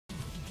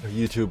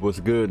YouTube,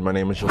 what's good? My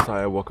name is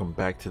Josiah. Welcome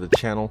back to the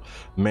channel.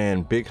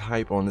 Man, big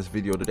hype on this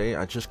video today.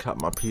 I just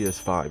caught my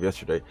PS5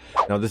 yesterday.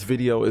 Now this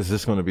video is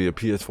just going to be a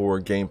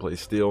PS4 gameplay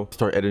still.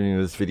 Start editing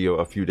this video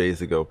a few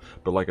days ago,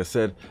 but like I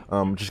said,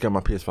 just got my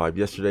PS5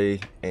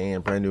 yesterday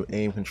and brand new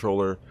aim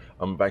controller.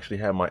 I've actually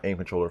had my aim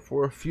controller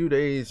for a few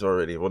days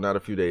already. Well, not a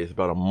few days,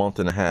 about a month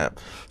and a half.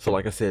 So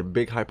like I said,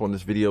 big hype on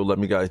this video. Let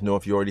me guys know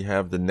if you already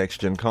have the next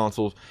gen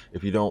consoles.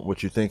 If you don't,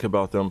 what you think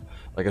about them.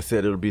 Like I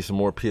said, it'll be some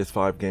more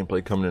PS5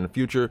 gameplay coming in the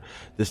future.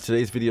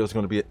 Today's video is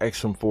going to be an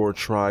XM4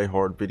 try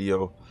hard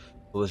video.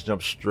 So let's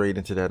jump straight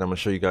into that. I'm going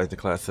to show you guys the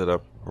class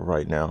setup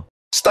right now.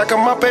 Stacking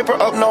my paper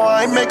up, no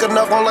I ain't make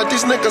enough. Won't let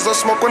these niggas I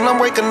smoke when I'm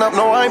waking up,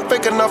 no I ain't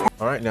fake enough.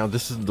 Alright, now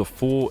this is the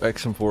full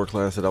XM4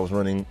 class that I was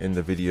running in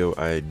the video,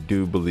 I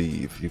do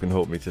believe. You can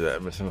hold me to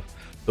that.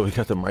 So we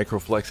got the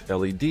Microflex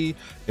LED,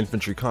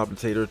 infantry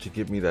compensator to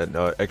give me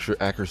that extra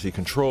accuracy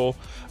control.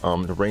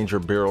 The Ranger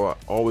barrel, I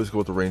always go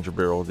with the Ranger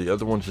barrel. The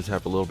other ones just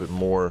have a little bit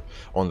more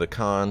on the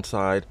con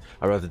side.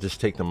 I'd rather just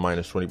take the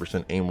minus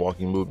 20% aim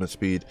walking movement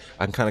speed.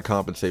 I can kind of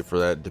compensate for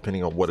that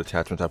depending on what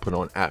attachments I put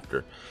on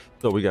after.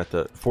 So we got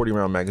the 40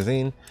 round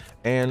magazine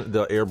and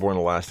the airborne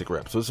elastic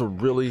wrap. So it's a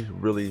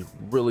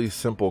really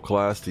simple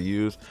class to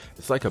use.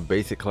 It's like a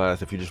basic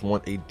class if you just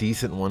want a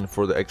decent one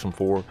for the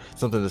XM4,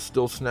 something that's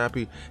still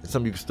snappy and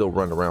something you can still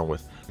run around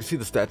with. You see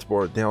the stats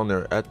bar down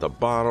there at the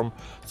bottom,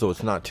 so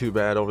it's not too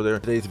bad over there.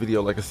 Today's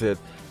video, like I said,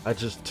 I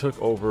just took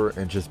over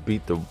and just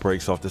beat the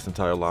brakes off this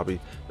entire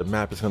lobby. The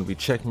map is going to be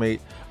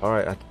Checkmate. All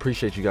right, I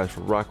appreciate you guys for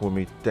rocking with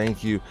me.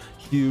 Thank you.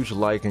 Huge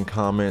like and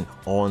comment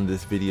on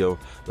this video.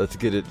 Let's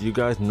get it. You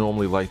guys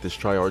normally like this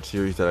try hard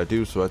series that I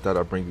do, so I thought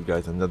I'd bring you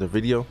guys another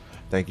video.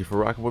 Thank you for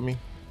rocking with me,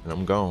 and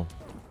I'm gone.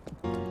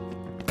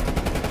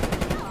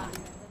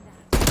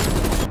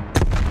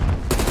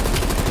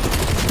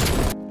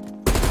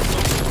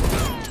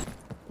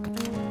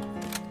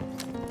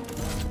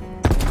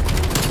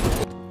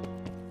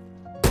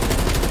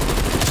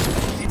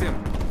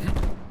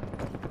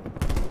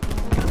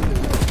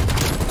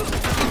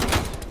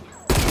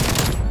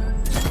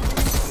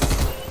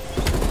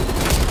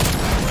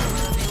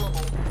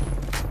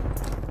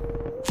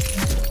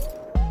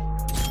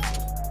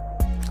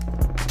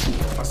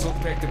 Assault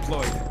pack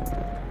deployed.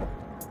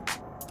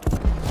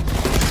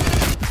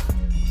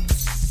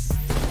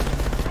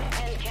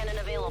 Hand cannon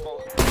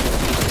available.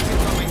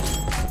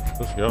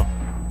 Let's go.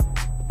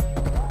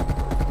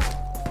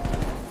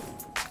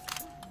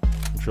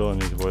 Controlling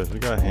these boys. We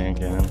got hand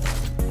cannon.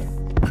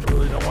 I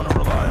really don't want to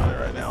rely on it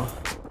right now.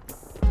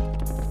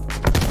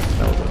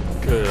 That was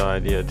a good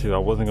idea too. I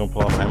wasn't gonna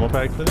pull out my ammo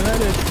packs, but then I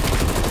did.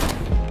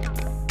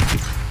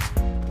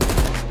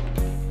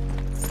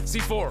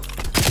 C4.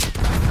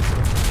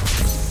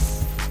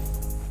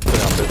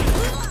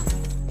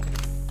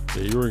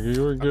 Yeah, you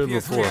were good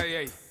before.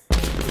 Yeah.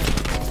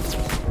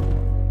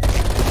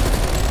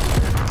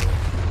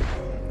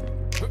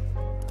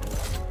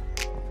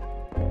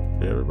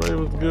 Yeah, everybody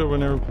was good when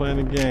they were playing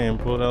the game.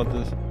 Pulled out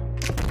this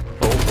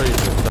whole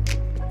face.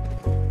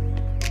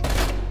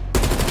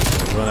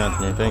 Run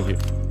after me, thank you.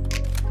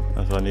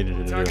 That's what I needed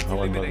you to do. I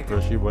wasn't about to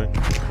press you, boy. I was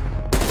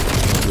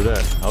gonna do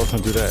that. I was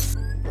gonna do that.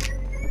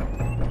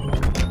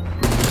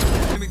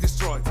 Enemy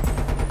destroyed.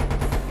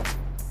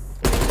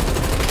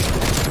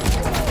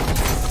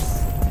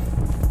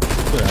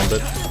 Sit down,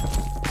 bitch.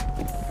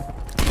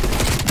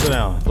 Sit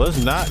down. Let's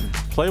not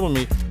play with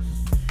me.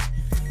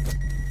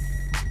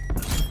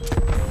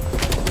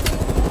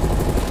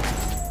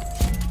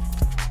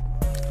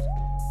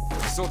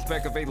 Assault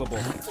pack available.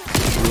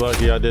 You're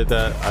lucky I did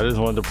that. I just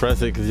wanted to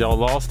press it because y'all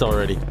lost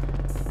already.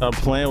 Stop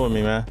playing with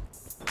me, man.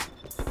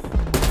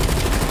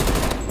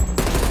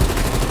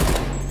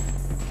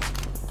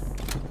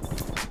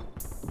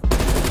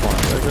 Come on,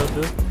 back up,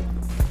 dude.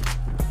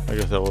 I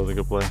guess that was a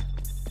good play.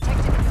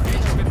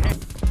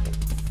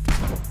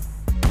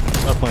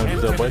 Stop playing with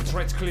yourself, boy.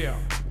 Threats clear.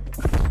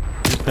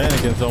 He's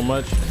panicking so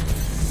much.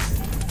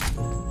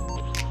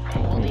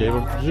 He gave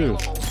up the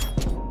juice.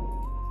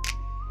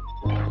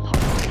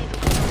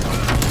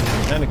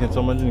 Panicking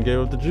so much and gave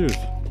up the juice.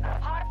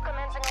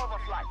 Commencing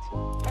overflight.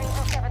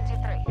 Tango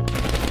 73.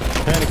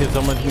 Panicking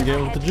so much and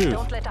gave up the juice.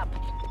 Don't let up.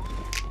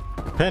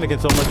 Panicking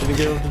so much and he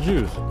gave up the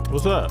juice.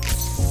 What's up?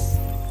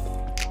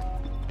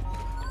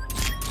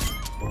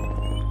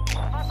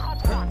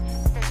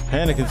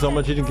 Panicking so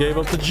much he gave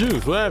up the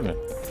juice. What happened?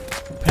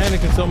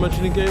 Panicking so much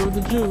and he gave up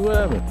the juice. What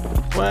happened?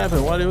 What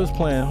happened? Why they was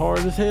playing hard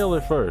as hell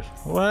at first?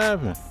 What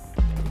happened?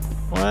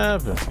 What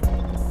happened?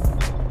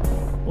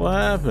 What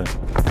happened?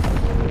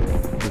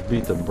 Just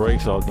beat the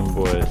brakes off them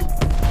boys.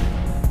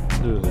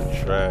 Dudes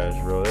are trash,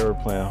 bro. They were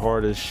playing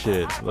hard as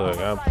shit. Look,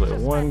 I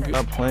played one.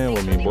 Stop playing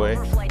with me, boy.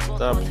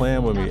 Stop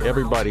playing with me.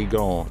 Everybody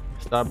gone.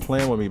 Stop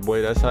playing with me,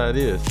 boy. That's how it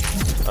is.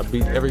 I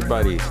beat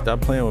everybody. Stop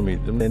playing with me.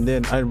 And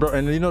then,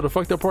 and you know the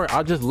fucked up part?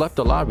 I just left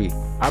the lobby.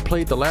 I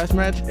played the last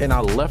match and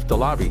I left the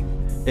lobby.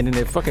 And then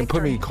they fucking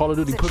put me, Call of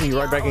Duty put me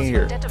right back in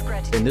here.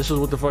 And this is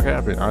what the fuck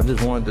happened. I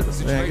just wanted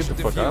to, man, get the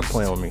fuck out. Stop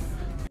playing with me.